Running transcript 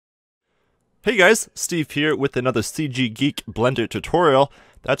Hey guys, Steve here with another CG Geek Blender tutorial.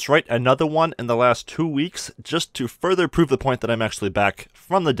 That's right, another one in the last 2 weeks, just to further prove the point that I'm actually back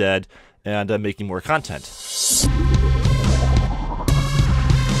from the dead and making more content.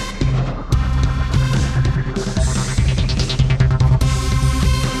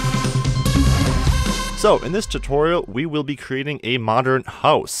 So, in this tutorial, we will be creating a modern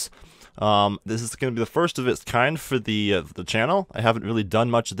house. This is going to be the first of its kind for the channel. I haven't really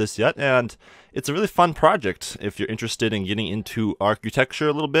done much of this yet, and it's a really fun project if you're interested in getting into architecture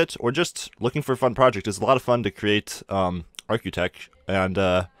a little bit, or just looking for a fun project. It's a lot of fun to create architect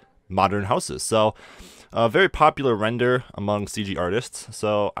and modern houses. So, a very popular render among CG artists,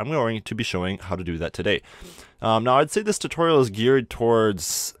 so I'm going to be showing how to do that today. Now, I'd say this tutorial is geared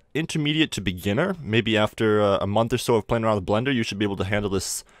towards intermediate to beginner. Maybe after a month or so of playing around with Blender, you should be able to handle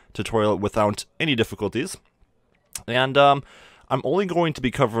this tutorial without any difficulties. And I'm only going to be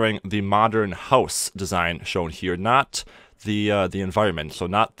covering the modern house design shown here, not the environment, so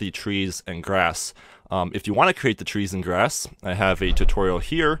not the trees and grass. If you want to create the trees and grass, I have a tutorial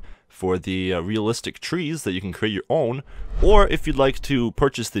here for the realistic trees that you can create your own, or if you'd like to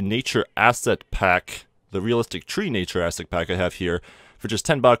purchase the nature asset pack, the realistic tree nature asset pack I have here, for just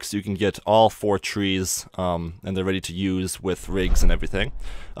 10 bucks, you can get all 4 trees, and they're ready to use with rigs and everything.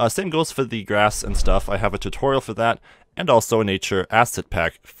 Same goes for the grass and stuff. I have a tutorial for that, and also a nature asset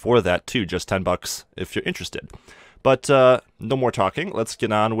pack for that too, just 10 bucks if you're interested. But no more talking. Let's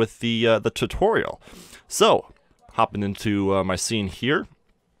get on with the tutorial. So, hopping into my scene here.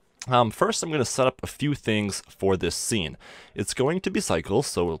 First, I'm going to set up a few things for this scene. It's going to be cycles,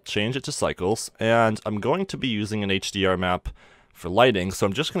 so we'll change it to cycles, and I'm going to be using an HDR map for lighting, so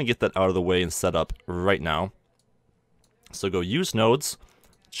I'm just going to get that out of the way and set up right now. So go use nodes,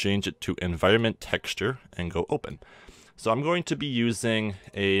 change it to environment texture, and go open. So I'm going to be using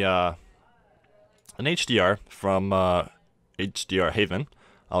an HDR from HDR Haven.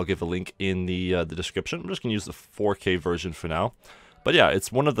 I'll give a link in the description. I'm just going to use the 4K version for now. But yeah,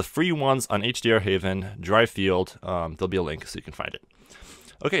 it's one of the free ones on HDR Haven, dry field. There'll be a link so you can find it.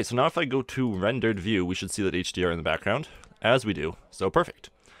 Okay, so now if I go to rendered view, we should see that HDR in the background. As we do, so perfect.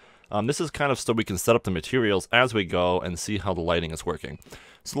 This is kind of so we can set up the materials as we go and see how the lighting is working.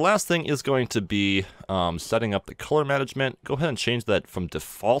 So the last thing is going to be setting up the color management. Go ahead and change that from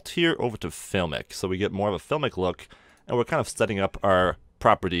default here over to filmic, so we get more of a filmic look, and we're kind of setting up our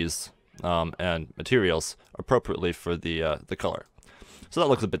properties and materials appropriately for the color. So that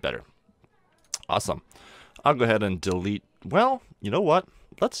looks a bit better. Awesome. I'll go ahead and delete. Well, you know what?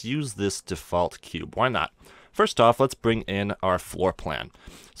 Let's use this default cube. Why not? First off, let's bring in our floor plan.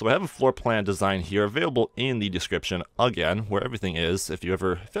 So I have a floor plan design here available in the description, again, where everything is. If you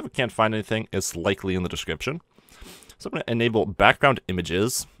ever can't find anything, it's likely in the description. So I'm going to enable background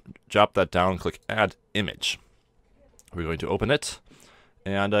images, drop that down, click add image. We're going to open it,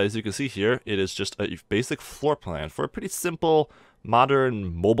 and as you can see here, it is just a basic floor plan for a pretty simple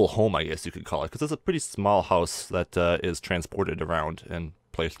modern mobile home, I guess you could call it, because it's a pretty small house that is transported around and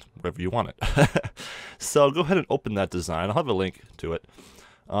placed wherever you want it. So go ahead and open that design. I'll have a link to it.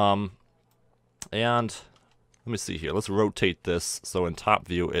 And let me see here. Let's rotate this so in top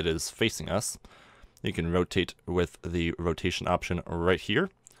view it is facing us. You can rotate with the rotation option right here.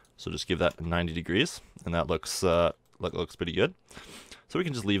 So just give that 90 degrees, and that looks pretty good. So we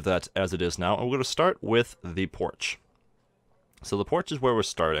can just leave that as it is now. And we're going to start with the porch. So the porch is where we're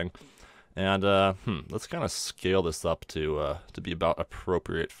starting. And let's kind of scale this up to be about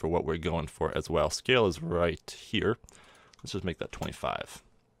appropriate for what we're going for as well. Scale is right here. Let's just make that 25.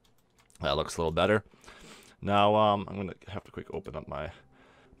 That looks a little better. Now I'm going to have to quick open up my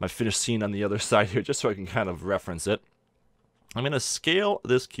finished scene on the other side here just so I can kind of reference it. I'm going to scale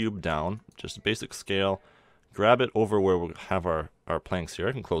this cube down, just a basic scale. Grab it over where we have our planks here.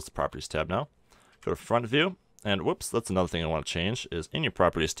 I can close the properties tab now. Go to front view. And whoops, that's another thing I want to change, is in your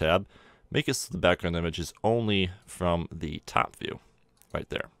properties tab, make it so the background image is only from the top view, right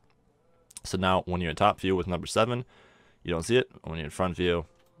there. So now when you're in top view with number 7, you don't see it. When you're in front view,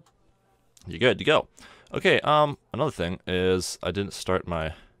 you're good to go. Okay, another thing is I didn't start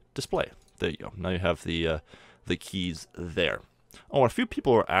my display. There you go. Now you have the keys there. Oh, a few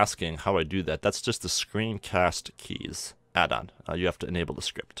people are asking how I do that. That's just the screencast keys add-on. You have to enable the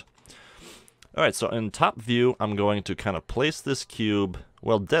script. Alright, so in top view, I'm going to kind of place this cube,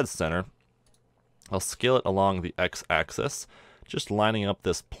 well, dead center. I'll scale it along the x-axis, just lining up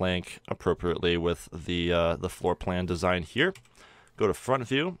this plank appropriately with the floor plan design here. Go to front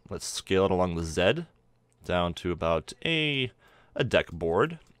view, let's scale it along the Z, down to about a deck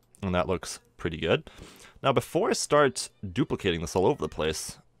board, and that looks pretty good. Now before I start duplicating this all over the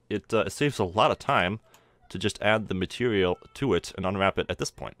place, it saves a lot of time to just add the material to it and unwrap it at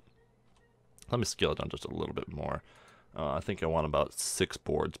this point. Let me scale it down just a little bit more. I think I want about 6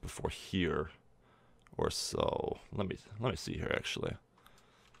 boards before here or so. Let me see here actually.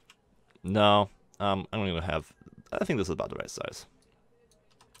 No, I'm going to have, I think this is about the right size.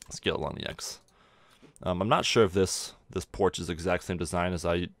 Scale along the X. I'm not sure if this porch is the exact same design as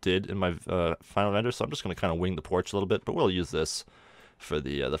I did in my final render, so I'm just going to kind of wing the porch a little bit, but we'll use this for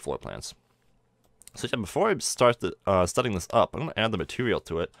the floor plans. So yeah, before I start setting this up, I'm going to add the material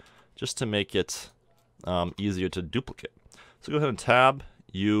to it just to make it easier to duplicate. So go ahead and tab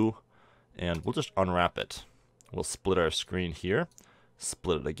U, and we'll just unwrap it. We'll split our screen here,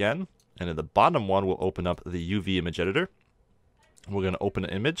 split it again, and in the bottom one we'll open up the UV image editor. We're going to open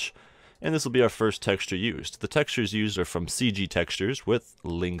an image, and this will be our first texture used. The textures used are from CG Textures with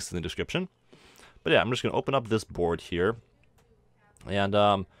links in the description. But yeah, I'm just going to open up this board here, and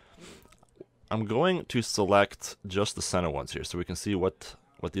I'm going to select just the center ones here so we can see what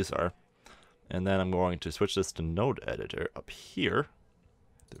these are. And then I'm going to switch this to Node Editor up here.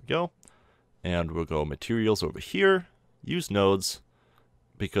 There we go. And we'll go Materials over here, use Nodes,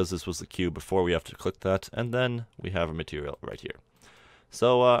 because this was the cube before, we have to click that, and then we have a material right here.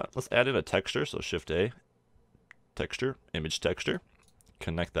 So let's add in a texture, so Shift A, Texture, Image Texture,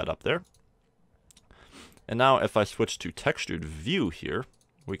 connect that up there. And now if I switch to Textured View here,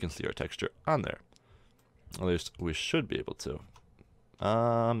 we can see our texture on there. At least we should be able to.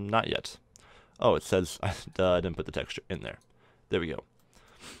 Not yet. Oh, it says I didn't put the texture in there. There we go.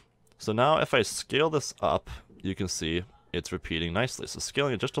 So now if I scale this up, you can see it's repeating nicely. So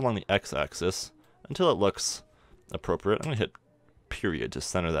scaling it just along the x-axis until it looks appropriate. I'm going to hit period to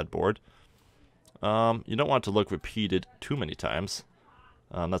center that board. You don't want it to look repeated too many times.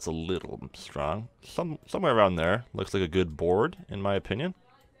 That's a little strong. Somewhere around there looks like a good board, in my opinion.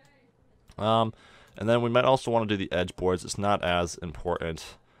 And then we might also want to do the edge boards. It's not as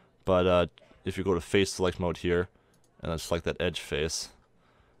important, but if you go to face select mode here, and then select that edge face,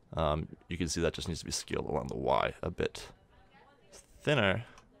 you can see that just needs to be scaled along the Y a bit thinner.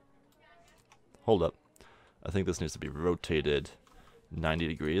 Hold up. I think this needs to be rotated 90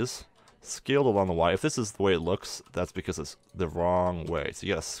 degrees. Scaled along the Y. If this is the way it looks, that's because it's the wrong way. So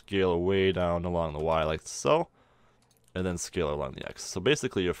you gotta scale it way down along the Y like so, and then scale it along the X. So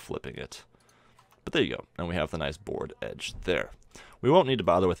basically you're flipping it. But there you go. And we have the nice board edge there. We won't need to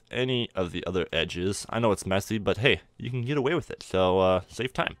bother with any of the other edges. I know it's messy, but hey, you can get away with it. So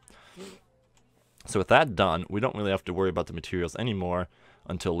save time. So with that done, we don't really have to worry about the materials anymore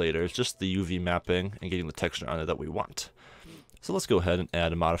until later. It's just the UV mapping and getting the texture on it that we want. So let's go ahead and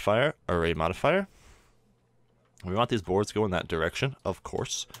add a modifier, array modifier. We want these boards to go in that direction, of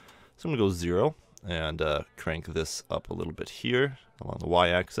course. So I'm going to go 0 and crank this up a little bit here along the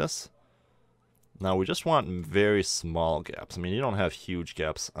y-axis. Now we just want very small gaps. I mean, you don't have huge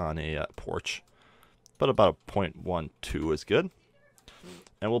gaps on a porch, but about a 0.12 is good.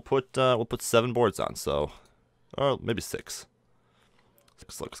 And we'll put 7 boards on, so, or maybe 6.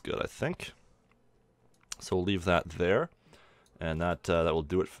 6 looks good, I think. So we'll leave that there, and that will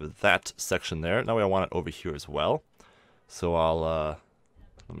do it for that section there. Now I want it over here as well. So I'll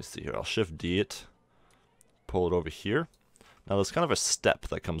let me see here. I'll Shift D it, pull it over here. Now there's kind of a step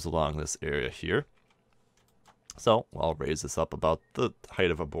that comes along this area here. So I'll raise this up about the height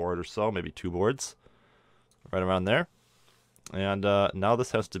of a board or so, maybe 2 boards, right around there. And now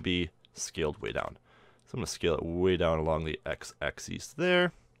this has to be scaled way down. So I'm going to scale it way down along the x-axis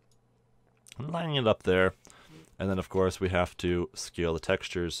there, lining it up there. And then of course we have to scale the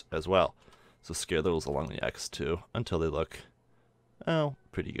textures as well. So scale those along the x too until they look, oh,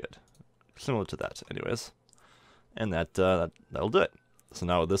 pretty good. Similar to that anyways. And that'll do it. So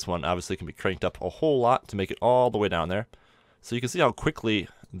now this one obviously can be cranked up a whole lot to make it all the way down there. So you can see how quickly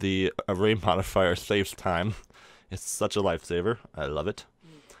the array modifier saves time. It's such a lifesaver. I love it.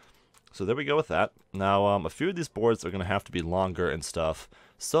 So there we go with that. Now a few of these boards are going to have to be longer and stuff.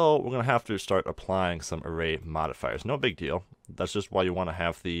 So we're going to have to start applying some array modifiers. No big deal. That's just why you want to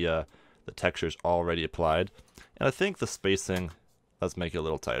have the textures already applied. And I think the spacing, let's make it a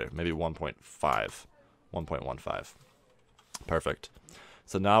little tighter. Maybe 1.5. 1.15. Perfect.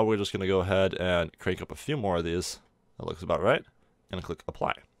 So now we're just going to go ahead and crank up a few more of these. That looks about right. And click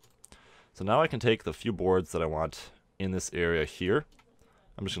apply. So now I can take the few boards that I want in this area here.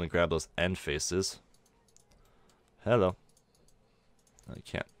 I'm just going to grab those end faces. Hello. I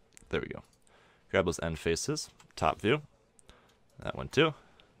can't. There we go. Grab those end faces. Top view. That one too.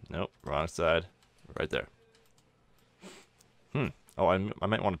 Nope. Wrong side. Right there. Oh, I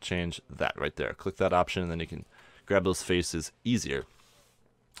might want to change that right there. Click that option and then you can grab those faces easier.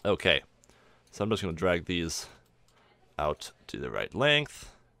 Okay, so I'm just going to drag these out to the right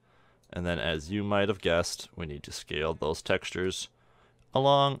length. And then, as you might have guessed, we need to scale those textures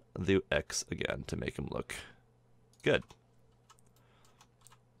along the X again to make them look good.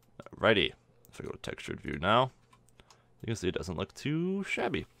 Alrighty, if I go to textured view now, you can see it doesn't look too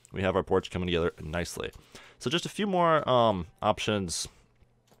shabby. We have our porch coming together nicely. So just a few more options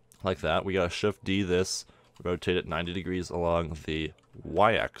like that. We got Shift D this, rotate it 90 degrees along the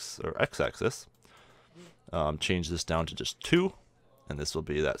x-axis. Change this down to just 2, and this will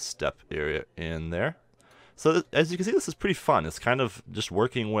be that step area in there. So as you can see, this is pretty fun. It's kind of just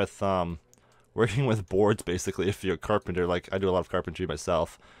working with boards, basically. If you're a carpenter, like I do a lot of carpentry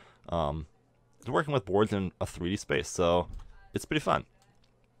myself, working with boards in a 3D space. So it's pretty fun.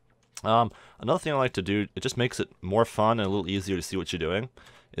 Another thing I like to do, it just makes it more fun and a little easier to see what you're doing,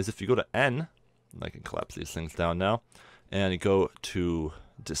 is if you go to N, I can collapse these things down now, and you go to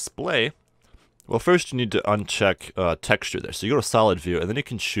display. Well, first you need to uncheck texture there. So you go to solid view, and then you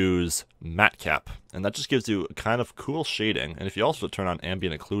can choose matte cap, and that just gives you kind of cool shading. And if you also turn on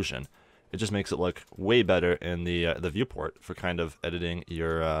ambient occlusion, it just makes it look way better in the viewport for kind of editing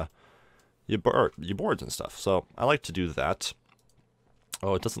your boards and stuff. So I like to do that.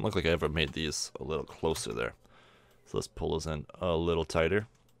 Oh, it doesn't look like I ever made these a little closer there. So let's pull those in a little tighter.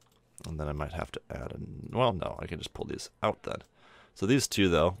 And then I might have to add well, no, I can just pull these out then. So these two,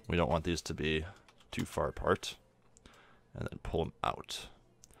 though, we don't want these to be too far apart. And then pull them out.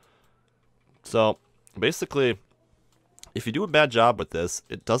 So basically, if you do a bad job with this,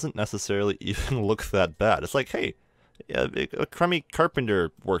 it doesn't necessarily even look that bad. It's like, hey, yeah, a crummy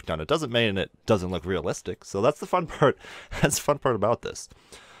carpenter worked on it. Doesn't mean it doesn't look realistic. So that's the fun part. That's the fun part about this.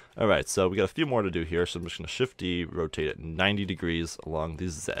 All right, so we got a few more to do here. So I'm just going to Shift D, rotate it 90 degrees along the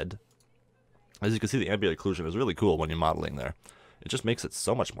Z. As you can see, the ambient occlusion is really cool when you're modeling there. It just makes it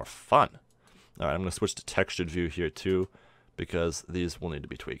so much more fun. All right, I'm going to switch to textured view here too, because these will need to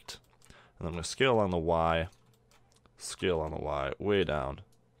be tweaked. And I'm going to scale on the Y, scale on the Y way down,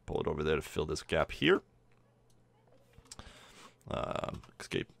 pull it over there to fill this gap here.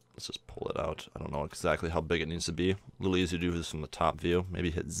 Escape. Let's just pull it out. I don't know exactly how big it needs to be. A little easier to do this from the top view. Maybe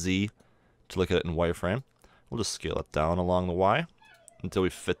hit Z to look at it in wireframe. We'll just scale it down along the Y until we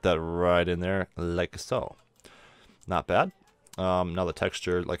fit that right in there, like so. Not bad. Now the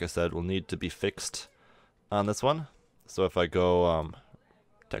texture, like I said, will need to be fixed on this one. So if I go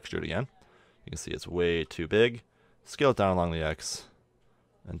texture it again, you can see it's way too big. Scale it down along the X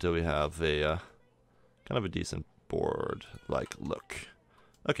until we have a kind of a decent board-like look.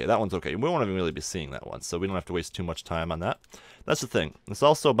 Okay, that one's okay. We won't even really be seeing that one, so we don't have to waste too much time on that. That's the thing. It's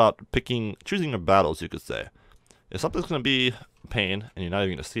also about choosing your battles, you could say. If something's going to be a pain and you're not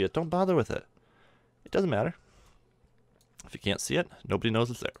even going to see it, don't bother with it. It doesn't matter. If you can't see it, nobody knows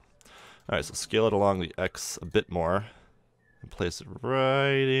it's there. Alright, so scale it along the X a bit more and place it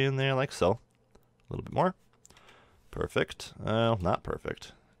right in there like so. A little bit more. Perfect. Well, not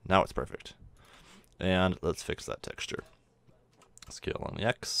perfect. Now it's perfect. And let's fix that texture. Scale on the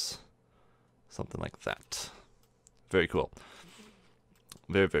X. Something like that. Very cool.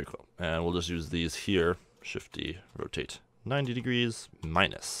 Very, very cool. And we'll just use these here. Shift D, rotate 90 degrees,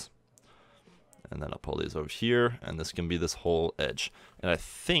 minus. And then I'll pull these over here, and this can be this whole edge. And I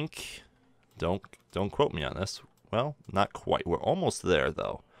think, don't quote me on this. Well, not quite. We're almost there,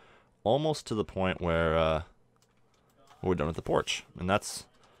 though. Almost to the point where we're done with the porch. And that's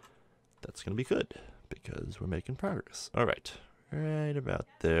going to be good, because we're making progress. All right. Right about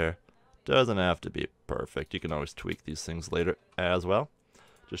there. Doesn't have to be perfect. You can always tweak these things later as well.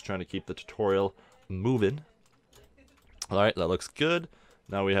 Just trying to keep the tutorial moving. Alright, that looks good.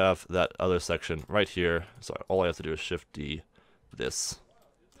 Now we have that other section right here. So all I have to do is Shift D this.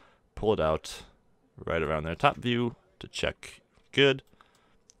 Pull it out right around there. Top view to check good.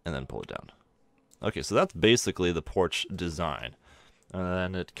 And then pull it down. Okay, so that's basically the porch design. And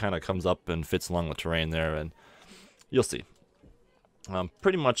then it kind of comes up and fits along the terrain there, and you'll see.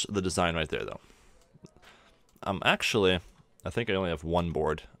 Pretty much the design right there, though. Actually, I think I only have one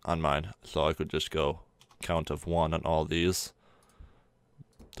board on mine, so I could just go count of 1 on all these.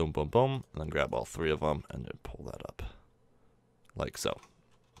 Boom, boom, boom, and then grab all 3 of them and then pull that up. Like so.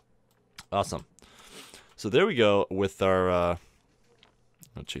 Awesome. So there we go with our, I'll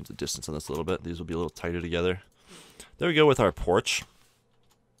change the distance on this a little bit. These will be a little tighter together. There we go with our porch.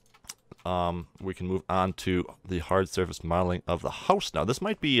 We can move on to the hard surface modeling of the house now. This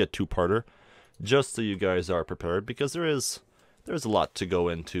might be a 2-parter, just so you guys are prepared, because there is a lot to go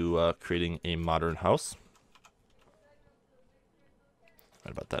into creating a modern house.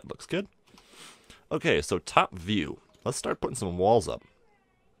 Right about that, looks good. Okay, so top view. Let's start putting some walls up.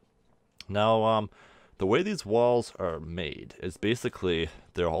 Now, the way these walls are made is basically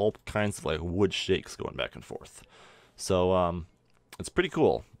they're all kinds of like wood shakes going back and forth. So, it's pretty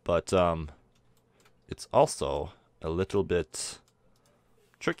cool, but it's also a little bit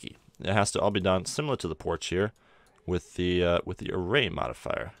tricky. It has to all be done similar to the porch here with the array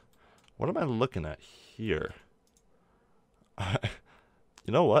modifier. What am I looking at here?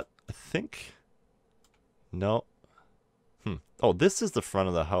 You know what? I think... No. Oh, this is the front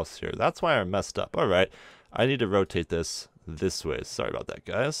of the house here. That's why I messed up. Alright. I need to rotate this way. Sorry about that,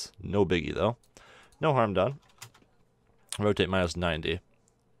 guys. No biggie, though. No harm done. Rotate minus 90.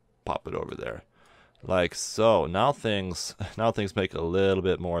 Pop it over there. Like so. Now things make a little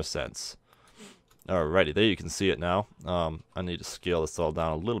bit more sense. Alrighty, there you can see it now. I need to scale this all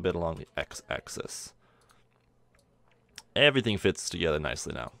down a little bit along the x-axis. Everything fits together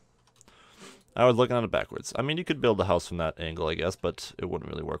nicely now. I was looking at it backwards. I mean, you could build a house from that angle, I guess, but it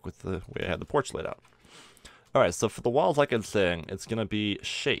wouldn't really work with the way I had the porch laid out. Alright, so for the walls, like I was saying, it's going to be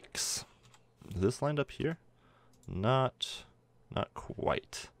shakes. Is this lined up here? Not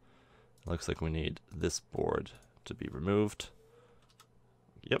quite. Looks like we need this board to be removed.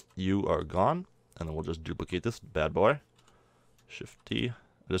 Yep, you are gone. And then we'll just duplicate this bad boy. Shift D.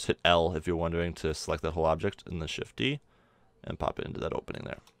 Just hit L if you're wondering to select that whole object, and then Shift D. And pop it into that opening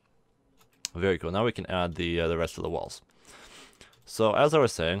there. Very cool. Now we can add the rest of the walls. So as I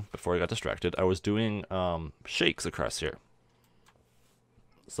was saying, before I got distracted, I was doing shakes across here.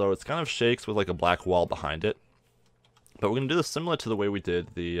 So it's kind of shakes with like a black wall behind it. But we're going to do this similar to the way we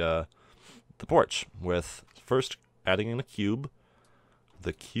did the porch, with first adding in a cube,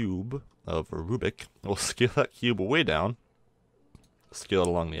 the cube of Rubik. We'll scale that cube way down, scale it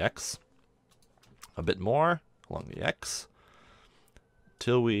along the X, a bit more along the X,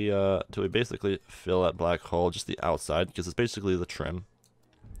 till we basically fill that black hole, just the outside, because it's basically the trim,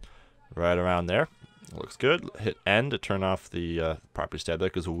 right around there. Looks good. Hit N to turn off the properties tab there,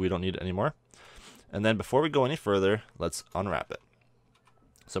 because we don't need it anymore. And then before we go any further, let's unwrap it.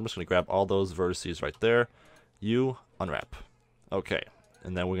 So I'm just going to grab all those vertices right there. You unwrap. Okay.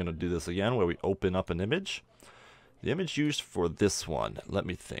 And then we're going to do this again where we open up an image. The image used for this one, let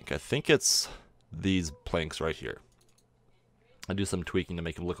me think. I think it's these planks right here. I do some tweaking to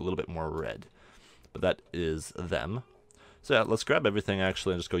make them look a little bit more red. But that is them. So yeah, let's grab everything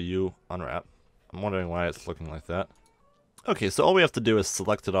actually and just go U unwrap. I'm wondering why it's looking like that. Okay, so all we have to do is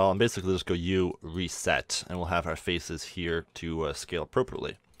select it all and basically just go U reset, and we'll have our faces here to scale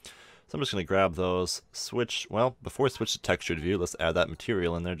appropriately. So I'm just going to grab those, switch, well, before we switch to textured view, let's add that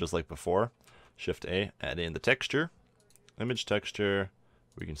material in there just like before. Shift A, add in the texture, image texture,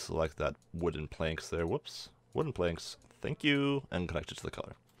 we can select that wooden planks there, whoops, wooden planks, thank you, and connect it to the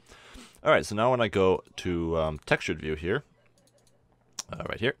color. Alright, so now when I go to textured view here,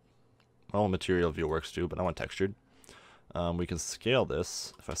 right here, well, material view works too, but I want textured. We can scale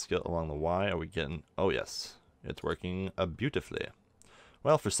this. If I scale it along the Y, are we getting... Oh, yes. It's working beautifully.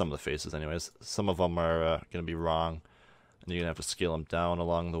 Well, for some of the faces anyways. Some of them are going to be wrong. And you're going to have to scale them down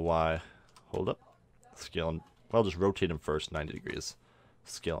along the Y. Hold up. Scale them... Well, just rotate them first 90 degrees.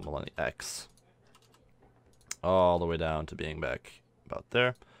 Scale them along the X. All the way down to being back about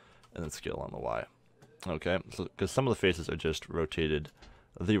there. And then scale along the Y. Okay, so because some of the faces are just rotated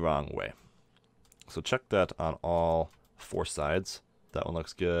the wrong way. So check that on all 4 sides. That one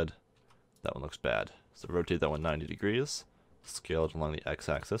looks good. That one looks bad. So rotate that one 90 degrees. Scale it along the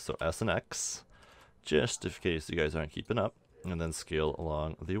x-axis, so S and X, just in case you guys aren't keeping up. And then scale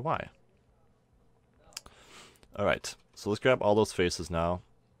along the Y. Alright, so let's grab all those faces now.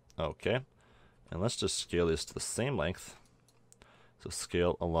 Okay, and let's just scale this to the same length. So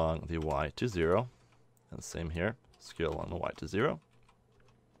scale along the Y to 0. And same here, scale along the Y to 0.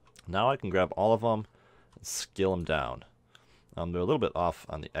 Now I can grab all of them and scale them down. They're a little bit off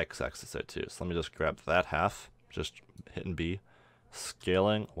on the x-axis there too. So let me just grab that half, just hitting B,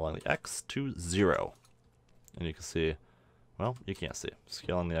 scaling along the X to 0. And you can see, well, you can't see.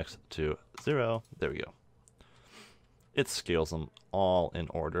 Scaling the X to 0, there we go. It scales them all in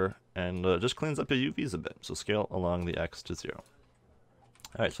order and just cleans up your UVs a bit. So scale along the X to 0.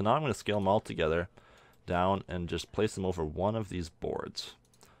 Alright, so now I'm going to scale them all together down and just place them over one of these boards.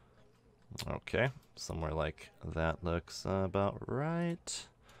 Okay, somewhere like that looks about right.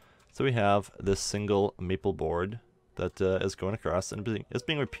 So we have this single maple board that is going across and it's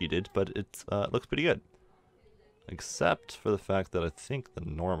being repeated, but it looks pretty good. Except for the fact that I think the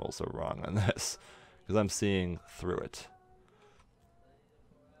normals are wrong on this, because I'm seeing through it.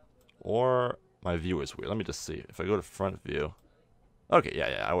 Or my view is weird. Let me just see. If I go to front view. Okay,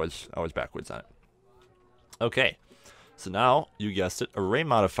 yeah, I was backwards on it. Okay, so now, you guessed it, array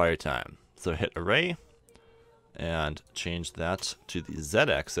modifier time. So hit array and change that to the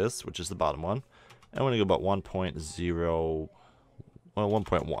z-axis, which is the bottom one. And I'm going to go about 1.0, well,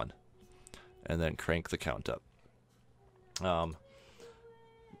 1.1, and then crank the count up.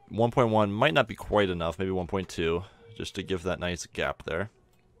 1.1 might not be quite enough, maybe 1.2, just to give that nice gap there.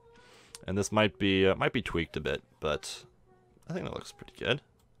 And this might be tweaked a bit, but I think that looks pretty good.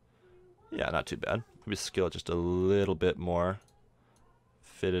 Yeah, not too bad. Maybe scale it just a little bit more,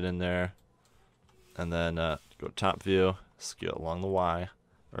 fit it in there, and then go to top view, scale along the Y,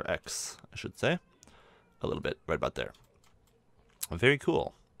 or X, I should say, a little bit, right about there. Very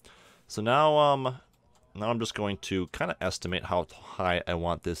cool. So now, now I'm just going to kind of estimate how high I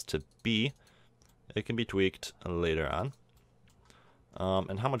want this to be. It can be tweaked later on.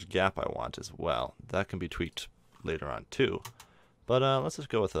 And how much gap I want as well. That can be tweaked later on too. But let's just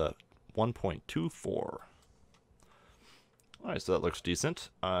go with a 1.24. Alright, so that looks decent,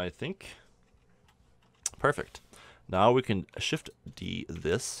 I think. Perfect. Now we can Shift D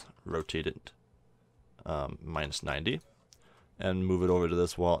this, rotate it minus 90, and move it over to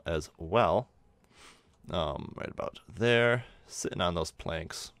this wall as well. Right about there, sitting on those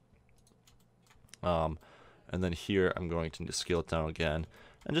planks. And then here I'm going to scale it down again.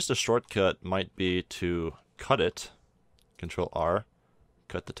 And just a shortcut might be to cut it, Control R,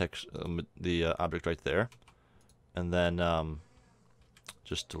 cut the text, the object right there, and then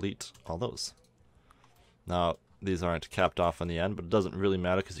just delete all those. Now these aren't capped off on the end, but it doesn't really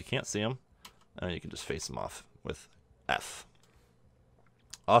matter because you can't see them, and you can just face them off with F.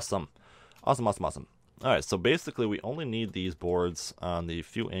 Awesome, awesome, awesome, awesome. All right, so basically we only need these boards on the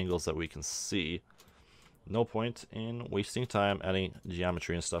few angles that we can see. No point in wasting time adding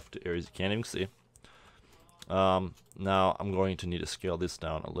geometry and stuff to areas you can't even see. Now I'm going to need to scale this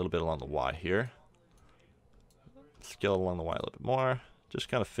down a little bit along the Y here. Scale along the Y a little bit more, just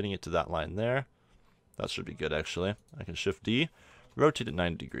kind of fitting it to that line there. That should be good actually. I can Shift D, rotate it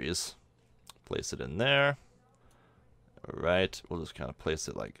 90 degrees, place it in there. Alright, we'll just kind of place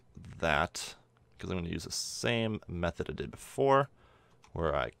it like that, because I'm going to use the same method I did before,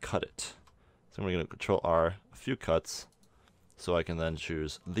 where I cut it. So I'm going to Control R, a few cuts, so I can then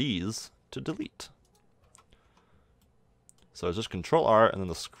choose these to delete. So it's just Control R and then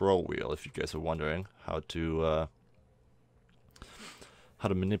the scroll wheel, if you guys are wondering how to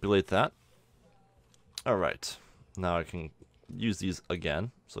manipulate that. Alright, now I can use these again,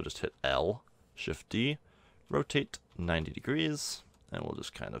 so just hit L, Shift D, rotate 90 degrees, and we'll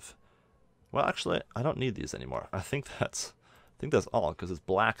just kind of, well actually I don't need these anymore. I think that's all, because it's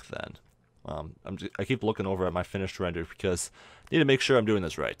black then. I keep looking over at my finished render because I need to make sure I'm doing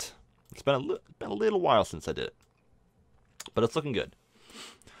this right. It's been a little while since I did it, but it's looking good.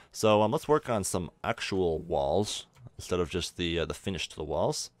 So let's work on some actual walls instead of just the finish to the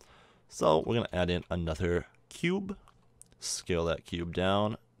walls. So we're going to add in another cube, scale that cube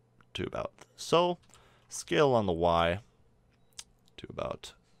down to about so, scale on the Y to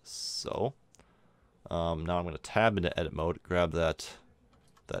about so. Now I'm going to tab into edit mode, grab that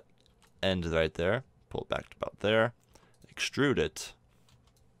end right there, pull it back to about there, extrude it,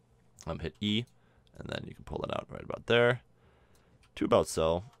 hit E, and then you can pull it out right about there to about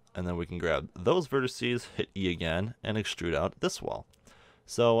so, and then we can grab those vertices, hit E again, and extrude out this wall.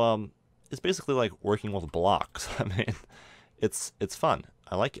 So it's basically like working with blocks. I mean, it's fun.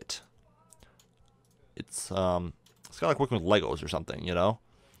 I like it. It's kind of like working with Legos or something, you know,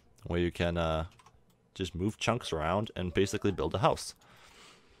 where you can just move chunks around and basically build a house.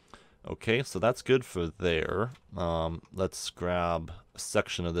 Okay, so that's good for there. Let's grab a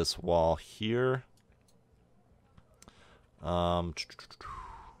section of this wall here.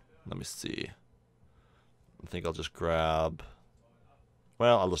 Let me see. I think I'll just grab,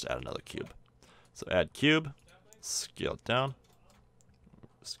 well, I'll just add another cube. So add cube, scale it down,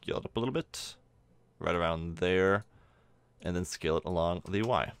 scale it up a little bit, right around there, and then scale it along the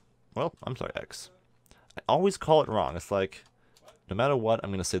Y. Well, I'm sorry, X. I always call it wrong. It's like, no matter what,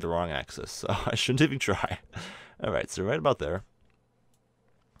 I'm going to say the wrong axis, so I shouldn't even try. Alright, so right about there.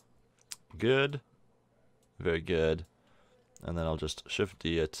 Good. Very good. And then I'll just Shift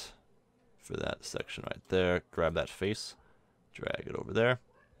D it for that section right there. Grab that face, drag it over there.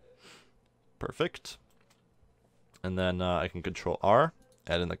 Perfect. And then I can Control R,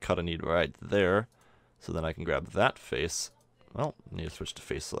 add in the cut I need right there. So then I can grab that face. Well, I need to switch to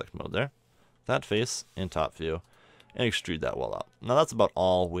face select mode there. That face in top view, and extrude that wall out. Now that's about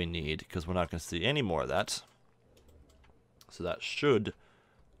all we need, because we're not going to see any more of that. So that should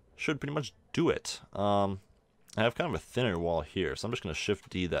pretty much do it. I have kind of a thinner wall here, so I'm just going to Shift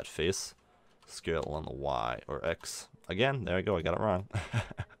D that face, scale on the Y or X. Again, there I go, I got it wrong.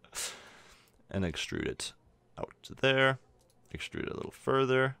 and extrude it out to there, extrude it a little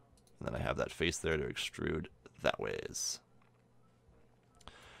further, and then I have that face there to extrude that ways.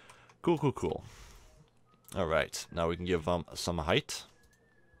 Cool, cool, cool. All right, now we can give them some height.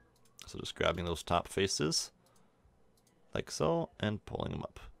 So just grabbing those top faces, like so, and pulling them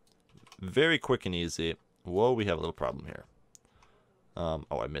up. Very quick and easy. Whoa, we have a little problem here. Oh,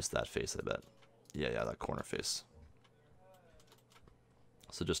 I missed that face, I bet. Yeah, that corner face.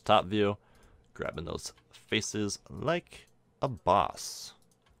 So just top view, grabbing those faces like a boss.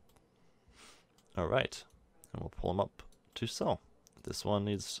 All right, and we'll pull them up to so. This one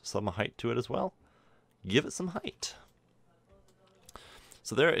needs some height to it as well. Give it some height.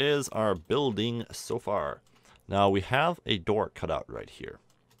 So there is our building so far. Now we have a door cut out right here.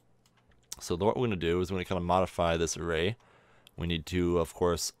 So what we're going to do is we're going to kind of modify this array. We need to, of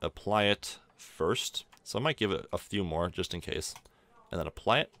course, apply it first. So I might give it a few more just in case. And then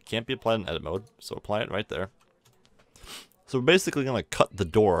apply it. Can't be applied in edit mode, so apply it right there. So we're basically going to cut the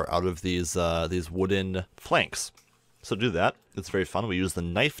door out of these wooden planks. So to do that, it's very fun. We use the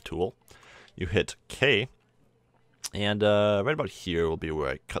knife tool. You hit K, and right about here will be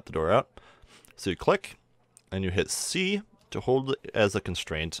where I cut the door out. So you click, and you hit C to hold it as a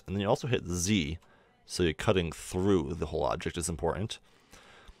constraint, and then you also hit Z, so you're cutting through the whole object is important.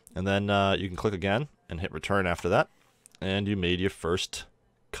 And then you can click again and hit return after that, and you made your first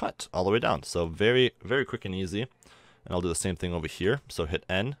cut all the way down. So very, very quick and easy. And I'll do the same thing over here. So hit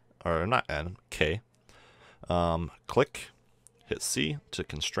N, or not N, K. Click, hit C to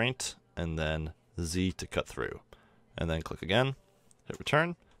constraint, and then Z to cut through. And then click again, hit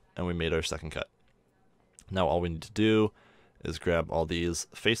return, and we made our second cut. Now all we need to do is grab all these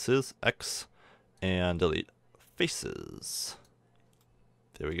faces, X, and delete faces.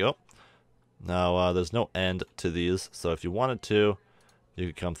 There we go. Now there's no end to these, so if you wanted to, you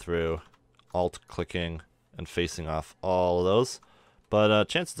could come through, alt-clicking, and facing off all of those. But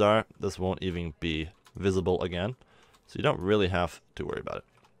chances are this won't even be visible again, so you don't really have to worry about it.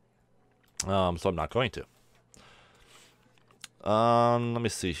 So I'm not going to. Let me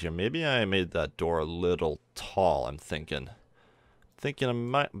see here. Maybe I made that door a little tall, I'm thinking. Thinking it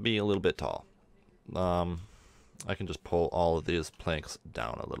might be a little bit tall. I can just pull all of these planks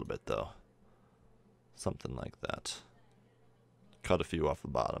down a little bit, though. Something like that. Cut a few off the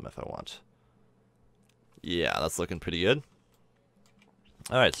bottom if I want. Yeah, that's looking pretty good.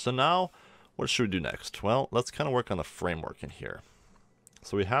 Alright, so now what should we do next? Well, let's kind of work on the framework in here.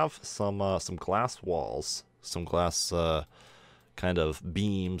 So we have some glass walls, some glass kind of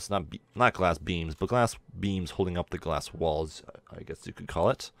beams, not glass beams, but glass beams holding up the glass walls, I guess you could call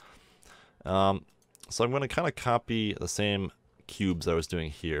it. So I'm going to kind of copy the same cubes I was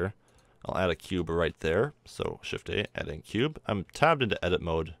doing here. I'll add a cube right there, so Shift A, adding cube. I'm tabbed into edit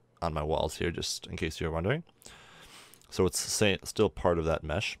mode on my walls here, just in case you're wondering. So it's still part of that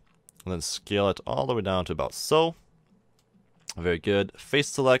mesh. And then scale it all the way down to about so. Very good. Face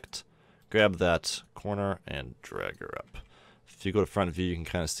select, grab that corner and drag her up. If you go to front view, you can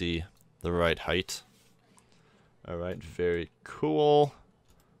kind of see the right height. Alright, very cool.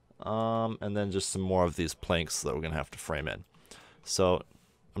 And then just some more of these planks that we're going to have to frame in. So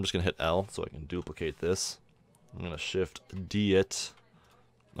I'm just going to hit L so I can duplicate this. I'm going to Shift D it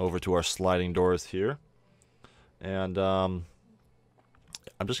over to our sliding doors here. And I'm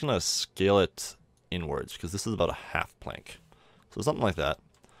just going to scale it inwards because this is about a half plank. So something like that.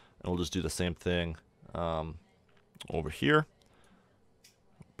 And we'll just do the same thing over here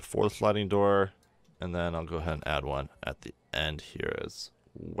before the sliding door. And then I'll go ahead and add one at the end here as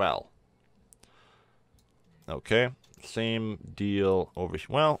well. Okay, same deal over here.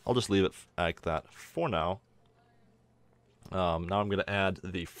 Well, I'll just leave it like that for now. Now I'm going to add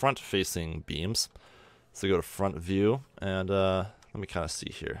the front-facing beams. So go to front view, and let me kind of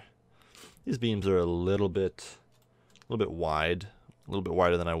see here. These beams are a little bit wide, a little bit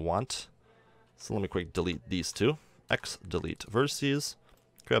wider than I want. So let me quick delete these two. X delete vertices.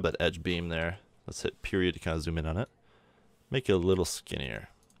 Grab that edge beam there. Let's hit period to kind of zoom in on it. Make it a little skinnier.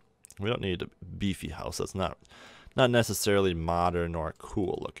 We don't need a beefy house. That's not necessarily modern or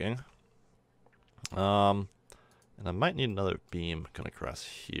cool looking. And I might need another beam going across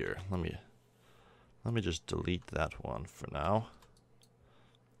here. Let me just delete that one for now.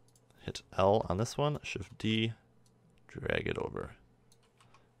 Hit L on this one, Shift D, drag it over.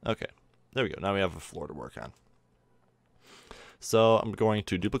 Okay, there we go. Now we have a floor to work on. So I'm going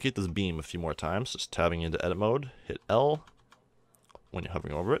to duplicate this beam a few more times, just tabbing into edit mode, hit L when you're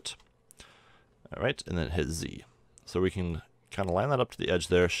hovering over it. Alright, and then hit Z. So we can kind of line that up to the edge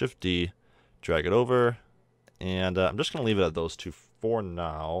there, Shift D, drag it over, and I'm just going to leave it at those two for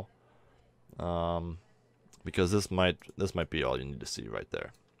now. because this might be all you need to see right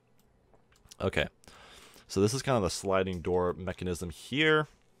there. Okay, so this is kind of the sliding door mechanism here.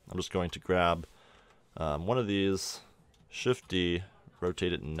 I'm just going to grab one of these, Shift D,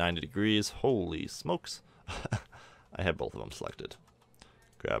 rotate it 90 degrees. Holy smokes! I had both of them selected.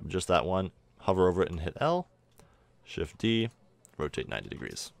 Grab just that one, hover over it and hit L, Shift D, rotate 90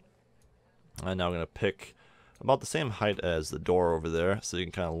 degrees. And now I'm going to pick about the same height as the door over there, so you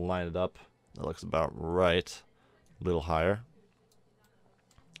can kind of line it up. That looks about right. A little higher.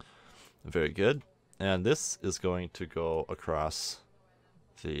 Very good. And this is going to go across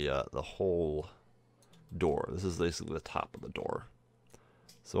the whole door. This is basically the top of the door.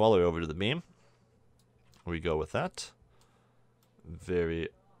 So all the way over to the beam. We go with that. Very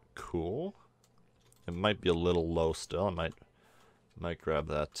cool. It might be a little low still. I might grab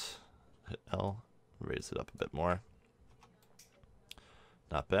that, hit L, raise it up a bit more.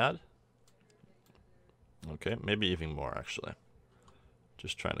 Not bad. Okay, maybe even more actually.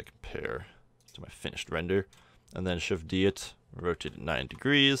 Just trying to compare to my finished render. And then Shift D it, rotate it 9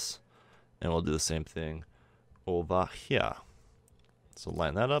 degrees, and we'll do the same thing over here. So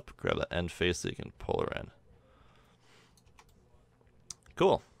line that up, grab that end face so you can pull her in.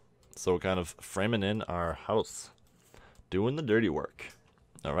 Cool. So we're kind of framing in our house, doing the dirty work.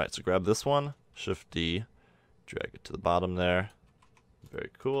 Alright, so grab this one, Shift D, drag it to the bottom there. Very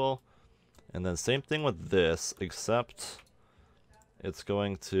cool. And then same thing with this, except it's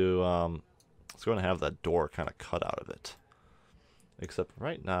going to have that door kind of cut out of it. Except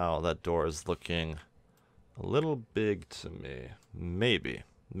right now that door is looking a little big to me. Maybe,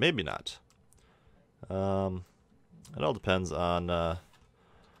 maybe not. It all depends on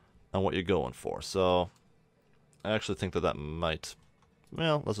what you're going for. So I actually think that might,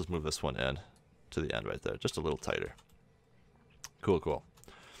 well, let's just move this one in to the end right there, just a little tighter. Cool, cool.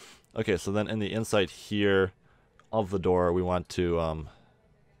 Okay, so then in the inside here of the door, we want to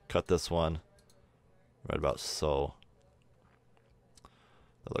cut this one right about so.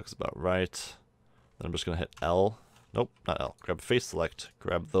 That looks about right. Then I'm just going to hit L. Nope, not L. Grab face select,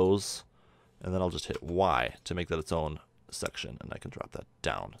 grab those, and then I'll just hit Y to make that its own section, and I can drop that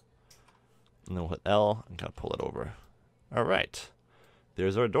down. And then we'll hit L and kind of pull it over. All right.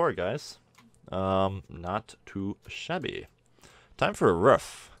 There's our door, guys. Not too shabby. Time for a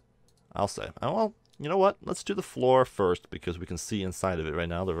roof, I'll say. Well, you know what? Let's do the floor first because we can see inside of it right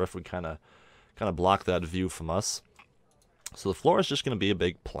now. The roof would kind of block that view from us. So the floor is just going to be a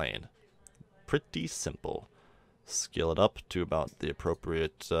big plane. Pretty simple. Scale it up to about the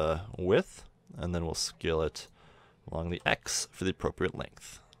appropriate width, and then we'll scale it along the X for the appropriate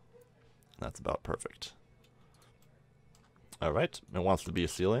length. That's about perfect. Alright, it wants to be a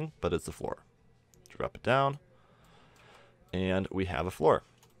ceiling, but it's a floor. Drop it down, and we have a floor.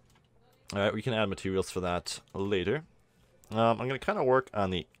 Alright, we can add materials for that later. I'm going to kind of work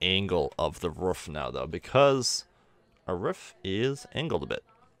on the angle of the roof now, though, because our roof is angled a bit.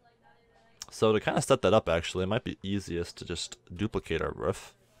 So to kind of set that up, actually, it might be easiest to just duplicate our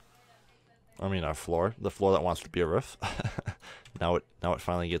roof. I mean, our floor. The floor that wants to be a roof. Now it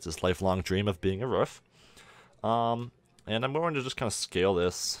finally gets its lifelong dream of being a roof. And I'm going to just kind of scale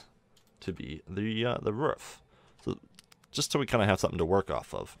this to be the roof. So just so we kind of have something to work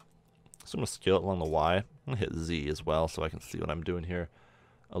off of. So I'm going to scale it along the Y. I'm going to hit Z as well so I can see what I'm doing here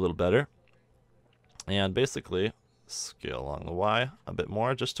a little better. And basically scale along the Y a bit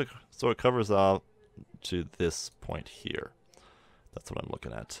more just so it covers out to this point here. That's what I'm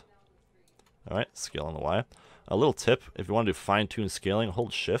looking at. Alright, scale on the Y. A little tip, if you want to do fine-tune scaling,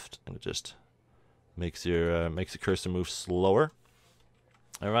 hold Shift and it just makes your cursor move slower.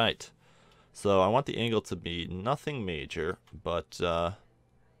 Alright, so I want the angle to be nothing major, but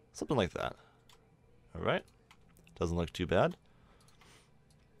something like that. Alright, doesn't look too bad.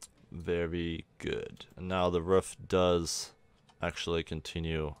 Very good. And now the roof does actually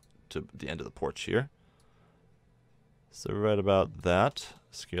continue to the end of the porch here. So right about that,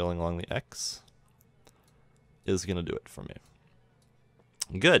 scaling along the X, is going to do it for me.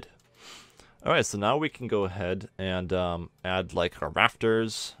 Good. Alright, so now we can go ahead and add like our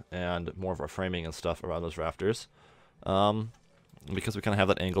rafters and more of our framing and stuff around those rafters. Because we kind of have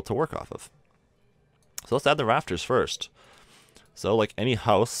that angle to work off of. So let's add the rafters first. So like any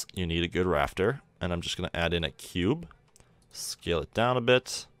house, you need a good rafter, and I'm just going to add in a cube, scale it down a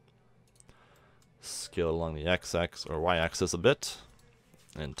bit, scale it along the x-axis or y-axis a bit,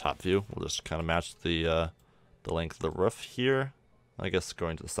 and top view, we'll just kind of match the length of the roof here. I guess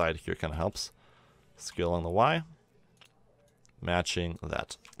going to the side here kind of helps. Scale along the y, matching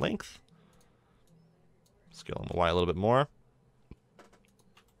that length. Scale on the y a little bit more.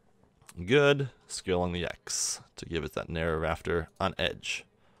 Good. Scale along the X to give it that narrow rafter on edge.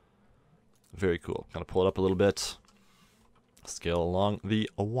 Very cool. Kind of pull it up a little bit. Scale along the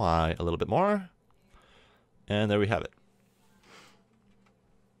Y a little bit more. And there we have it.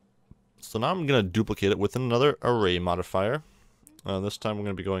 So now I'm going to duplicate it with another array modifier. This time we're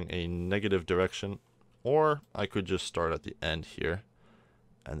going to be going a negative direction. Or I could just start at the end here.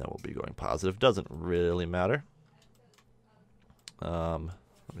 And then we'll be going positive. Doesn't really matter. Let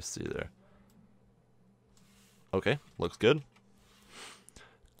me see there. Okay, looks good.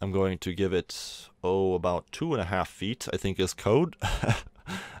 I'm going to give it, about 2.5 feet, I think is code.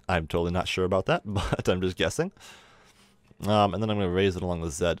 I'm totally not sure about that, but I'm just guessing. And then I'm going to raise it along the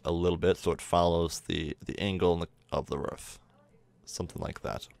Z a little bit so it follows the angle of the roof. Something like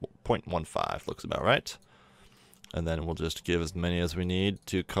that. 0.15 looks about right. And then we'll just give as many as we need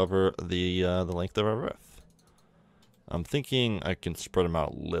to cover the length of our roof. I'm thinking I can spread them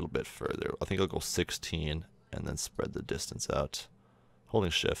out a little bit further. I think I'll go 16 and then spread the distance out.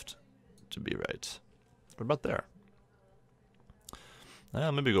 Holding shift to be right. What about there?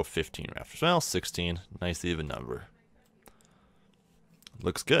 Maybe go 15 rafters. Well, 16. Nice even number.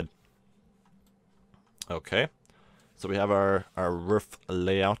 Looks good. Okay. So we have our roof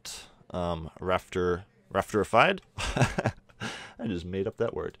layout rafterified. I just made up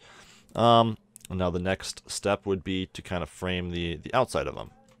that word. Now the next step would be to kind of frame the outside of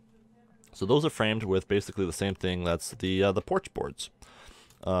them. So those are framed with basically the same thing that's the porch boards.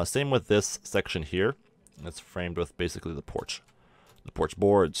 Same with this section here. It's framed with basically the porch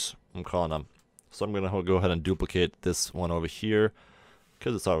boards, I'm calling them. So I'm going to go ahead and duplicate this one over here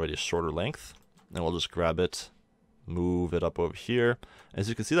because it's already a shorter length. And we'll just grab it, move it up over here. As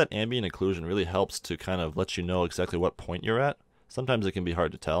you can see, that ambient occlusion really helps to kind of let you know exactly what point you're at. Sometimes it can be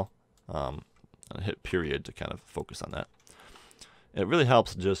hard to tell. And hit period to kind of focus on that. It really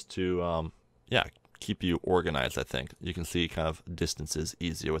helps just to, keep you organized, I think. You can see kind of distances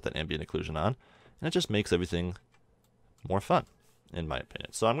easier with that ambient occlusion on. And it just makes everything more fun, in my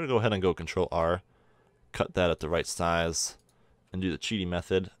opinion. So I'm going to go ahead and go Control R, cut that at the right size, and do the cheaty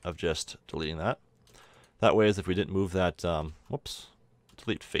method of just deleting that. That way, as if we didn't move that,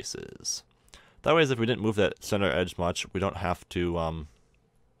 delete faces. That way, as if we didn't move that center edge much, we don't have to,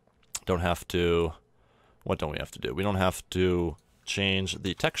 what don't we have to do? We don't have to change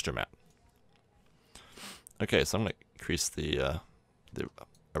the texture map. Okay, so I'm going to increase the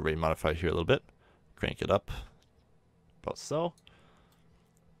array modifier here a little bit. Crank it up, about so.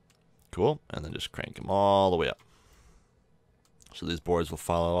 Cool, and then just crank them all the way up. So these boards will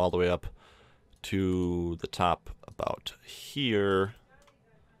follow all the way up to the top about here.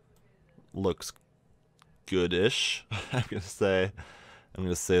 Looks goodish. I'm gonna say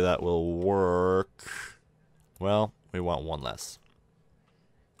that will work. Well, we want one less.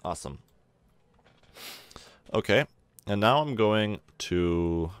 Awesome. Okay, and now I'm going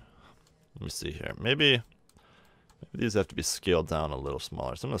to, let me see here. Maybe these have to be scaled down a little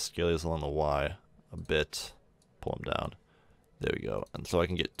smaller. So I'm going to scale these along the Y a bit, pull them down. There we go. And so I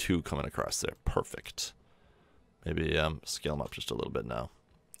can get two coming across there. Perfect. Maybe scale them up just a little bit now.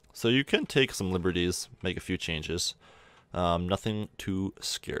 So you can take some liberties, make a few changes. Nothing too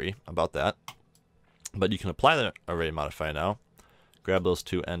scary about that. But you can apply the array modifier now. Grab those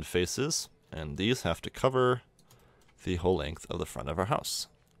two end faces, and these have to cover the whole length of the front of our house,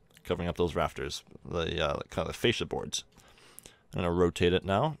 covering up those rafters, the kind of the fascia boards. I'm going to rotate it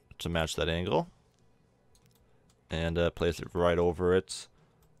now to match that angle, and place it right over it,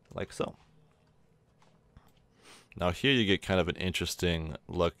 like so. Now here you get kind of an interesting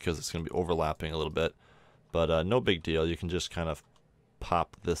look because it's going to be overlapping a little bit, but no big deal. You can just kind of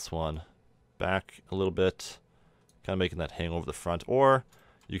pop this one back a little bit, kind of making that hang over the front, or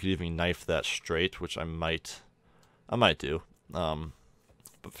you could even knife that straight, which I might do.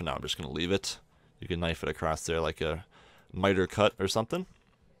 But for now, I'm just going to leave it. You can knife it across there like a miter cut or something,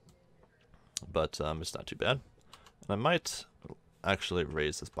 but it's not too bad. And I might actually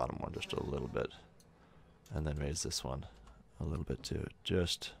raise this bottom one just a little bit, and then raise this one a little bit too,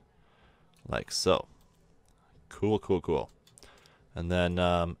 just like so. Cool, cool, cool. And then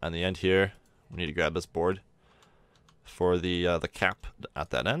on the end here, we need to grab this board for the cap at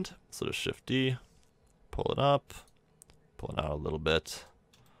that end. So just Shift D, pull it up, pull it out a little bit.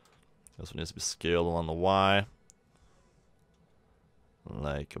 This one needs to be scaled along the Y,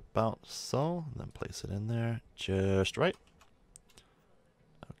 like about so. And then place it in there just right.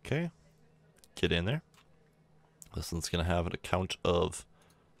 Okay, get in there. This one's gonna have a count of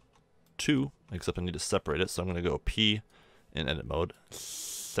 2, except I need to separate it. So I'm gonna go P in edit mode,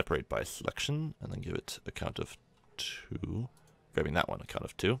 separate by selection, and then give it a count of 2. Grabbing that one, a count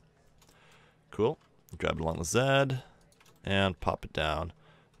of 2. Cool. Grab it along the Z and pop it down.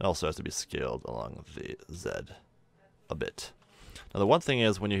 It also has to be scaled along the Z a bit. Now the one thing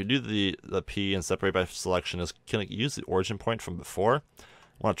is when you do the P and separate by selection is can I use the origin point from before?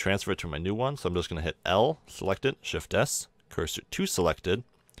 I want to transfer it to my new one, so I'm just going to hit L, select it, Shift S, cursor to selected,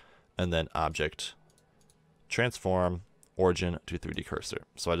 and then object, transform, origin to 3D cursor.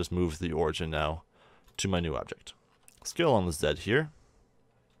 So I just move the origin now to my new object. Scale on the Z here,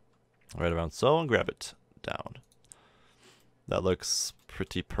 right around so, and grab it down. That looks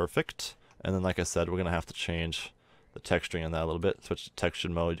pretty perfect. And then like I said, we're going to have to change the texturing on that a little bit. Switch to texture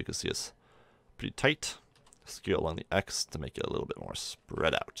mode. You can see it's pretty tight. Scale along the X to make it a little bit more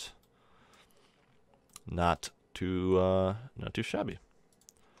spread out. Not too shabby.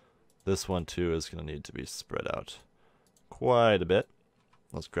 This one too is going to need to be spread out quite a bit.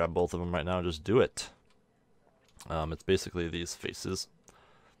 Let's grab both of them right now and just do it. It's basically these faces.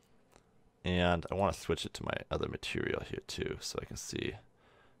 And I want to switch it to my other material here too, so I can see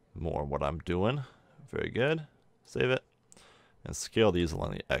more what I'm doing. Very good. Save it. And scale these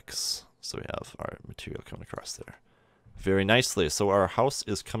along the X, so we have our material coming across there. Very nicely. So our house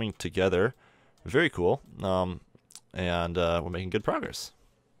is coming together. Very cool. And we're making good progress.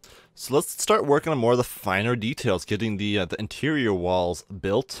 So let's start working on more of the finer details, getting the interior walls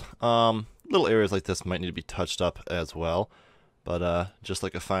built. Little areas like this might need to be touched up as well. But just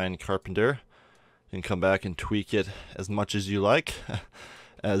like a fine carpenter, you can come back and tweak it as much as you like.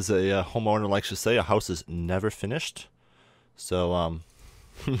 As a homeowner likes to say, a house is never finished. So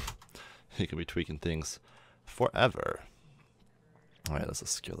you can be tweaking things forever. All right, let's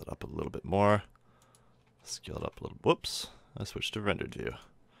scale it up a little bit more. Scale it up a little. Whoops, I switched to rendered view.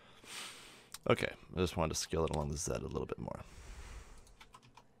 Okay, I just wanted to scale it along the Z a little bit more.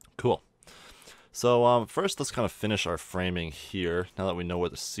 Cool. So first, let's kind of finish our framing here. Now that we know where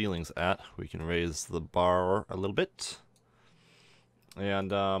the ceiling's at, we can raise the bar a little bit.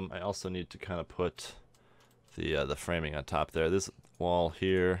 And I also need to kind of put the framing on top there. This wall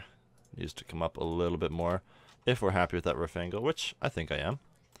here needs to come up a little bit more if we're happy with that roof angle, which I think I am.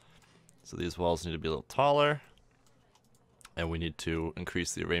 So these walls need to be a little taller, and we need to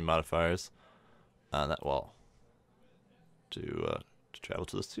increase the array modifiers on that wall to travel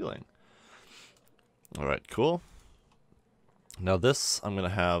to the ceiling. Alright, cool. Now this, I'm going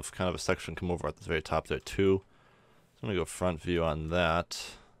to have kind of a section come over at the very top there too. So I'm going to go front view on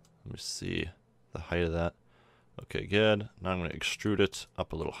that. Let me see the height of that. Okay, good. Now I'm going to extrude it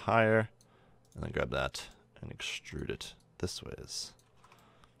up a little higher, and then grab that and extrude it this ways.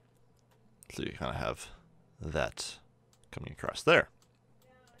 So you kind of have that coming across there.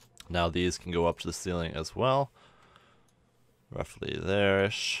 Now these can go up to the ceiling as well. Roughly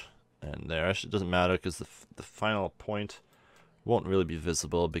there-ish. And there, it doesn't matter because the final point won't really be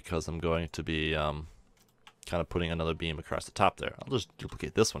visible because I'm going to be kind of putting another beam across the top there. I'll just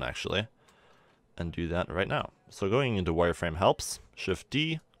duplicate this one actually and do that right now. So going into wireframe helps, Shift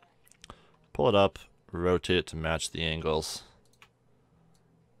D, pull it up, rotate it to match the angles,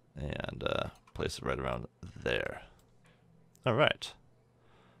 and place it right around there. Alright,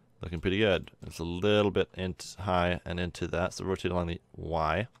 looking pretty good. It's a little bit high and into that, so rotate along the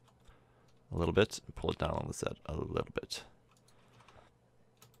Y a little bit, and pull it down on the Z a little bit.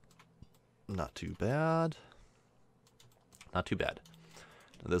 Not too bad. Not too bad.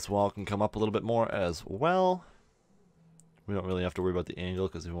 Now this wall can come up a little bit more as well. We don't really have to worry about the angle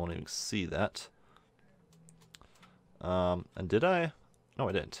because we won't even see that. And did I? No,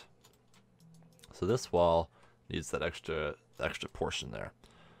 I didn't. So this wall needs that extra portion there.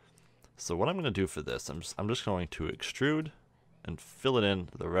 So what I'm going to do for this, I'm just going to extrude and fill it in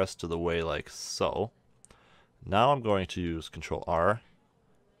the rest of the way like so. Now I'm going to use Control R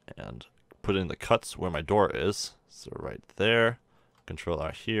and put in the cuts where my door is. So right there, Control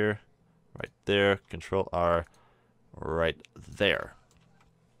R here, right there, Control R, right there.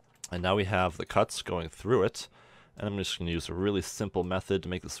 And now we have the cuts going through it. And I'm just going to use a really simple method to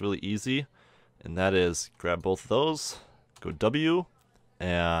make this really easy. And that is grab both of those, go W,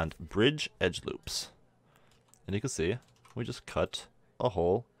 and bridge edge loops. And you can see we just cut a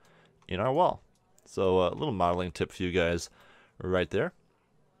hole in our wall. So a little modeling tip for you guys right there.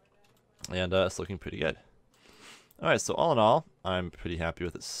 And it's looking pretty good. Alright, so all in all, I'm pretty happy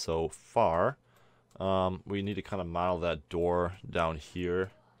with it so far. We need to kind of model that door down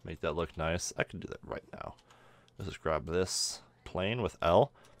here, make that look nice. I can do that right now. Let's just grab this plane with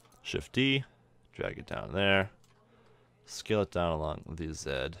L, Shift D, drag it down there, scale it down along the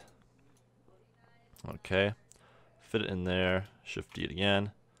Z. Okay, fit it in there, Shift D it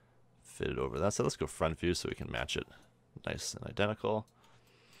again, fit it over that. So let's go front view so we can match it nice and identical.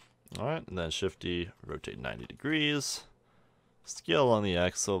 Alright, and then Shift D, rotate 90 degrees. Scale along the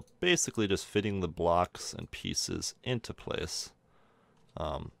X, so basically just fitting the blocks and pieces into place.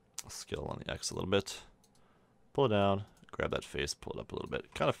 Scale along the X a little bit. Pull it down, grab that face, pull it up a little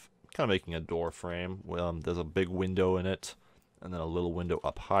bit. Kind of making a door frame. There's a big window in it, and then a little window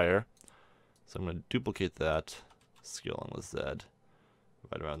up higher. So I'm going to duplicate that, scale along the Z,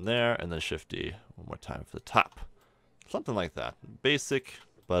 right around there, and then Shift D one more time for the top. Something like that. Basic,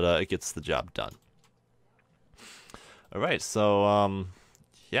 but it gets the job done. Alright, so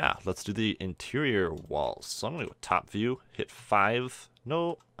yeah, let's do the interior walls. So I'm going to go top view, hit 5.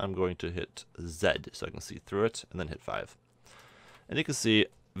 No, I'm going to hit Z so I can see through it, and then hit 5. And you can see,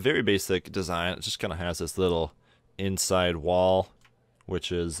 very basic design. It just kind of has this little inside wall,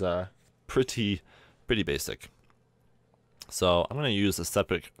 which is pretty basic. So I'm going to use a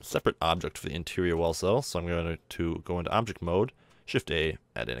separate object for the interior walls though. So I'm going to go into object mode, Shift A,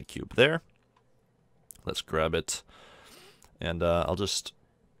 add in a cube there. Let's grab it, and I'll just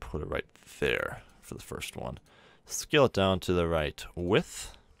put it right there for the first one. Scale it down to the right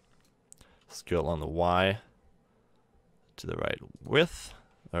width. Scale on the Y to the right width,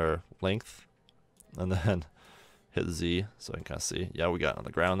 or length. And then hit Z so I can kind of see. Yeah, we got it on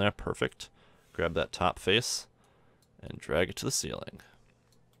the ground there. Perfect. Grab that top face and drag it to the ceiling.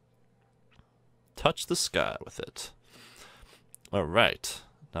 Touch the sky with it. Alright.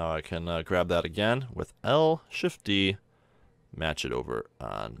 Now I can grab that again with L, Shift D, match it over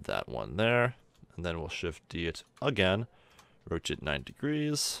on that one there. And then we'll Shift D it again, rotate 90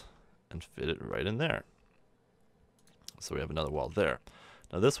 degrees, and fit it right in there. So we have another wall there.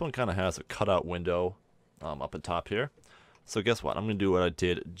 Now this one kind of has a cutout window up at top here. So guess what? I'm going to do what I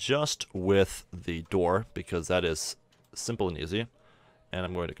did just with the door, because that is simple and easy. And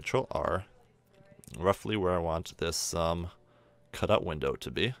I'm going to Control R, roughly where I want this cutout window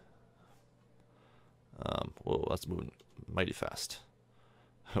to be. Whoa, that's moving mighty fast.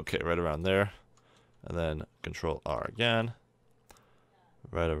 Okay, right around there. And then Control R again.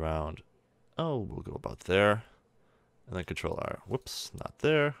 Right around, oh, we'll go about there. And then Control R, whoops, not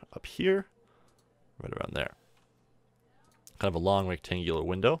there, up here. Right around there. Kind of a long rectangular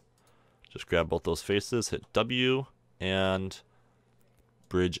window. Just grab both those faces, hit W, and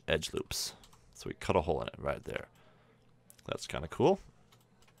bridge edge loops. So we cut a hole in it right there. That's kind of cool.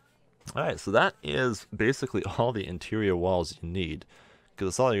 Alright, so that is basically all the interior walls you need, because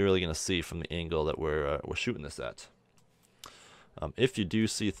it's all you're really going to see from the angle that we're shooting this at. If you do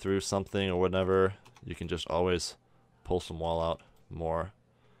see through something or whatever, you can just always pull some wall out more.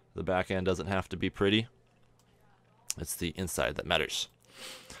 The back end doesn't have to be pretty. It's the inside that matters.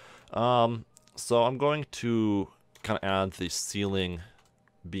 So I'm going to kind of add the ceiling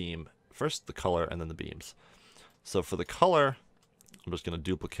beam. First the color and then the beams. So for the color, I'm just going to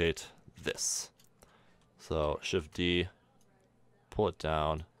duplicate this. So Shift D, pull it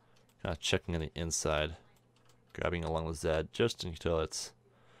down, kind of checking on the inside, grabbing along the Z just until it's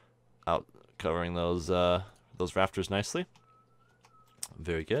out, covering those rafters nicely.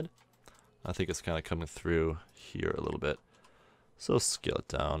 Very good. I think it's kind of coming through here a little bit. So scale it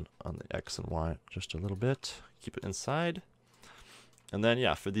down on the X and Y just a little bit. Keep it inside. And then,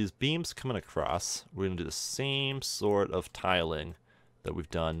 yeah, for these beams coming across, we're going to do the same sort of tiling that we've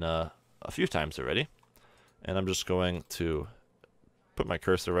done a few times already. And I'm just going to put my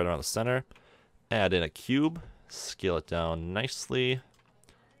cursor right around the center, add in a cube, scale it down nicely,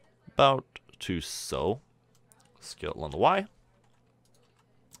 about to so. Scale it along the Y.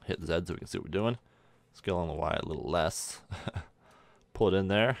 Hit Z so we can see what we're doing. Scale along the Y a little less. Pull it in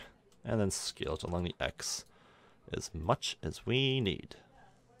there, and then scale it along the X as much as we need.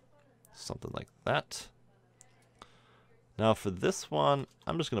 Something like that. Now for this one,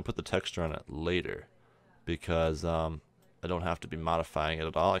 I'm just going to put the texture on it later, because I don't have to be modifying it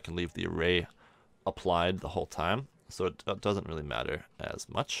at all. I can leave the array applied the whole time, so it doesn't really matter as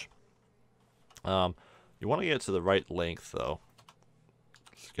much. You want to get it to the right length though,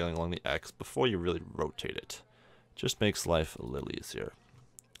 scaling along the X before you really rotate it. Just makes life a little easier,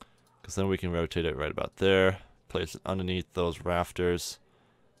 because then we can rotate it right about there, place it underneath those rafters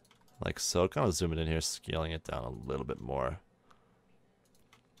like so. Kind of zoom it in here, scaling it down a little bit more.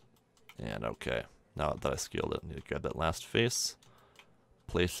 And okay, now that I scaled it, I need to grab that last face,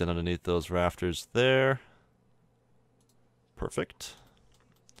 place it underneath those rafters there. Perfect.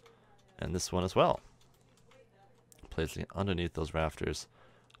 And this one as well, placing it underneath those rafters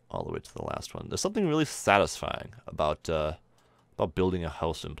all the way to the last one. There's something really satisfying about building a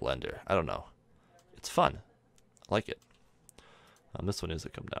house in Blender. I don't know. It's fun. I like it. This one needs to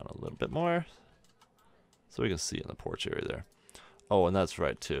come down a little bit more so we can see in the porch area there. Oh, and that's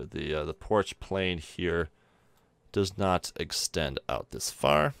right too. The porch plane here does not extend out this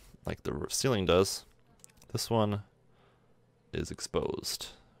far like the roof ceiling does. This one is exposed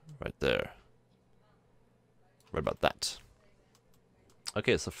right there. Right about that.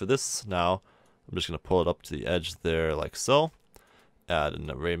 Okay, so for this now, I'm just going to pull it up to the edge there like so. Add an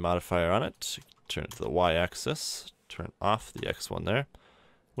array modifier on it. Turn it to the y-axis. Turn off the x one there.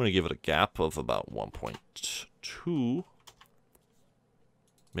 I'm going to give it a gap of about 1.2.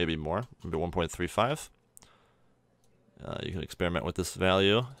 Maybe more. Maybe 1.35. You can experiment with this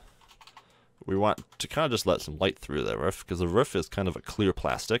value. We want to kind of just let some light through the roof, because the roof is kind of a clear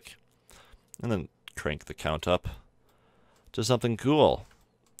plastic. And then crank the count up to something cool.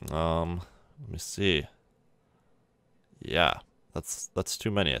 Let me see. Yeah, that's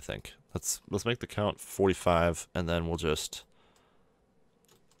too many, I think. Let's make the count 45, and then we'll just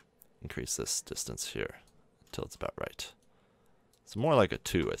increase this distance here until it's about right. It's more like a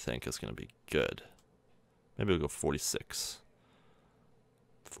 2, I think, is going to be good. Maybe we'll go 46.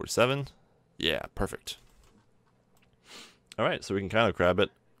 47? Yeah, perfect. Alright, so we can kind of grab it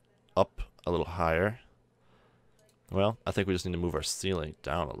up a little higher. Well, I think we just need to move our ceiling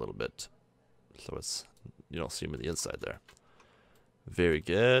down a little bit, so it's, you don't see them in the inside there. Very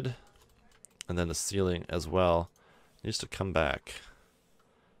good. And then the ceiling as well needs to come back.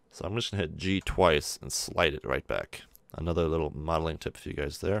 So I'm just going to hit G twice and slide it right back. Another little modeling tip for you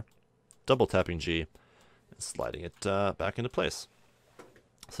guys there. Double tapping G and sliding it back into place.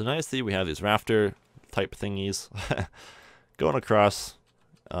 So now you see we have these rafter type thingies going across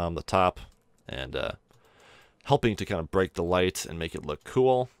the top and helping to kind of break the light and make it look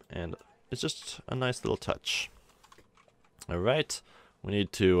cool. And it's just a nice little touch. All right, we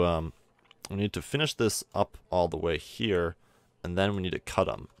need to finish this up all the way here, and then we need to cut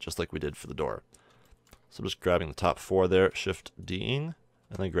them just like we did for the door. So I'm just grabbing the top 4 there, Shift D-ing,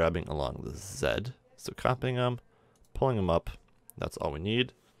 and then grabbing along the Z. So copying them, pulling them up. That's all we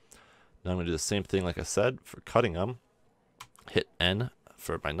need. Now I'm going to do the same thing like I said for cutting them. Hit N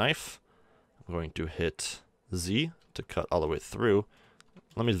for my knife. I'm going to hit Z to cut all the way through.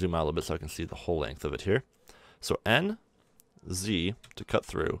 Let me zoom out a little bit so I can see the whole length of it here. So N, Z to cut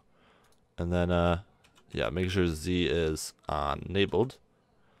through. And then, yeah, make sure Z is enabled.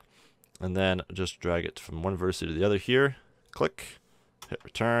 And then just drag it from one vertex to the other here. Click, hit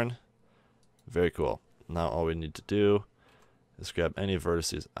return. Very cool. Now all we need to do is grab any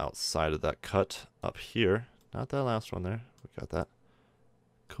vertices outside of that cut up here. Not that last one there. We got that.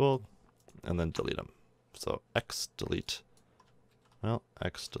 Cool. And then delete them. So X delete. Well,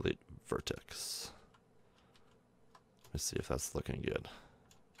 X delete vertex. Let's see if that's looking good.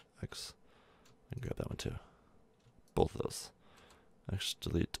 X. And grab that one too. Both of those. X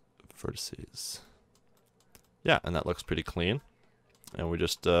delete vertices. Yeah, and that looks pretty clean. And we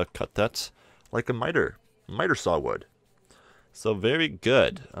just cut that like a miter saw would. So very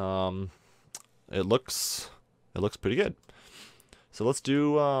good. It looks pretty good. So let's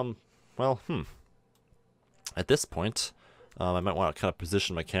do at this point, I might want to kind of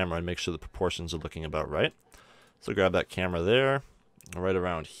position my camera and make sure the proportions are looking about right. So grab that camera there. Right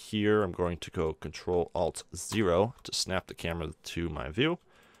around here, I'm going to go Control-Alt-0 to snap the camera to my view.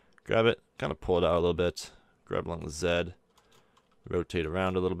 Grab it, kind of pull it out a little bit, grab along the Z, rotate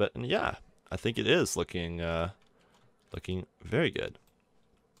around a little bit, and yeah, I think it is looking very good.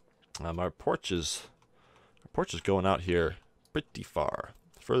 Our porch is going out here pretty far,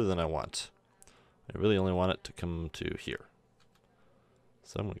 further than I want. I really only want it to come to here.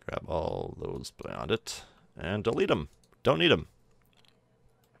 So I'm going to grab all those beyond it and delete them. Don't need them.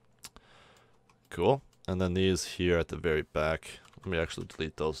 Cool. And then these here at the very back, let me actually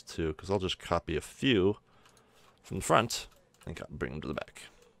delete those too, because I'll just copy a few from the front and bring them to the back.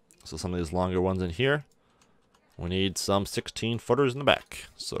 So some of these longer ones in here, we need some 16 footers in the back.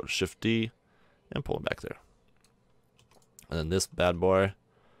 So Shift D and pull it back there. And then this bad boy,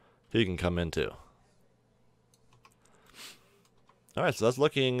 he can come in too. All right, so that's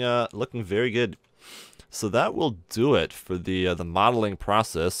looking very good. So that will do it for the modeling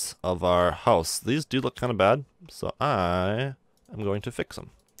process of our house. These do look kind of bad, so I am going to fix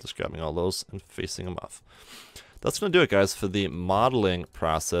them. Just grabbing all those and facing them off. That's going to do it, guys, for the modeling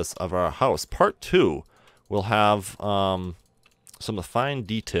process of our house. Part 2 will have some of the fine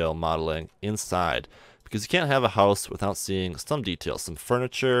detail modeling inside, because you can't have a house without seeing some details, some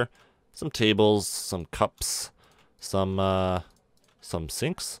furniture, some tables, some cups, some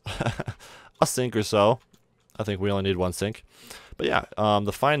sinks. A sink or so. I think we only need one sink. But yeah,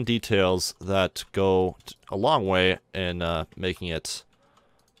 the fine details that go a long way in making it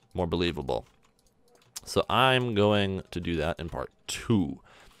more believable. So I'm going to do that in part 2.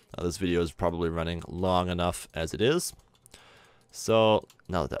 This video is probably running long enough as it is. So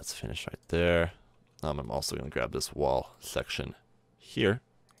now that that's finished right there, I'm also going to grab this wall section here.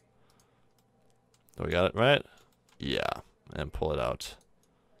 Do we got it right? Yeah, and pull it out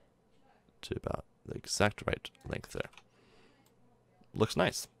to about the exact right length there. Looks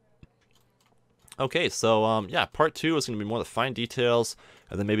nice. Okay, so yeah, part 2 is going to be more the fine details,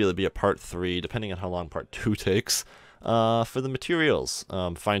 and then maybe there'll be a part 3, depending on how long part 2 takes, for the materials,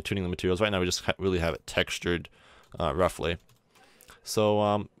 fine-tuning the materials. Right now we just really have it textured roughly.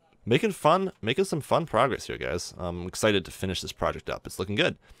 So making some fun progress here, guys. I'm excited to finish this project up. It's looking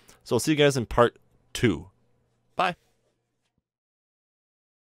good. So I'll see you guys in part 2. Bye.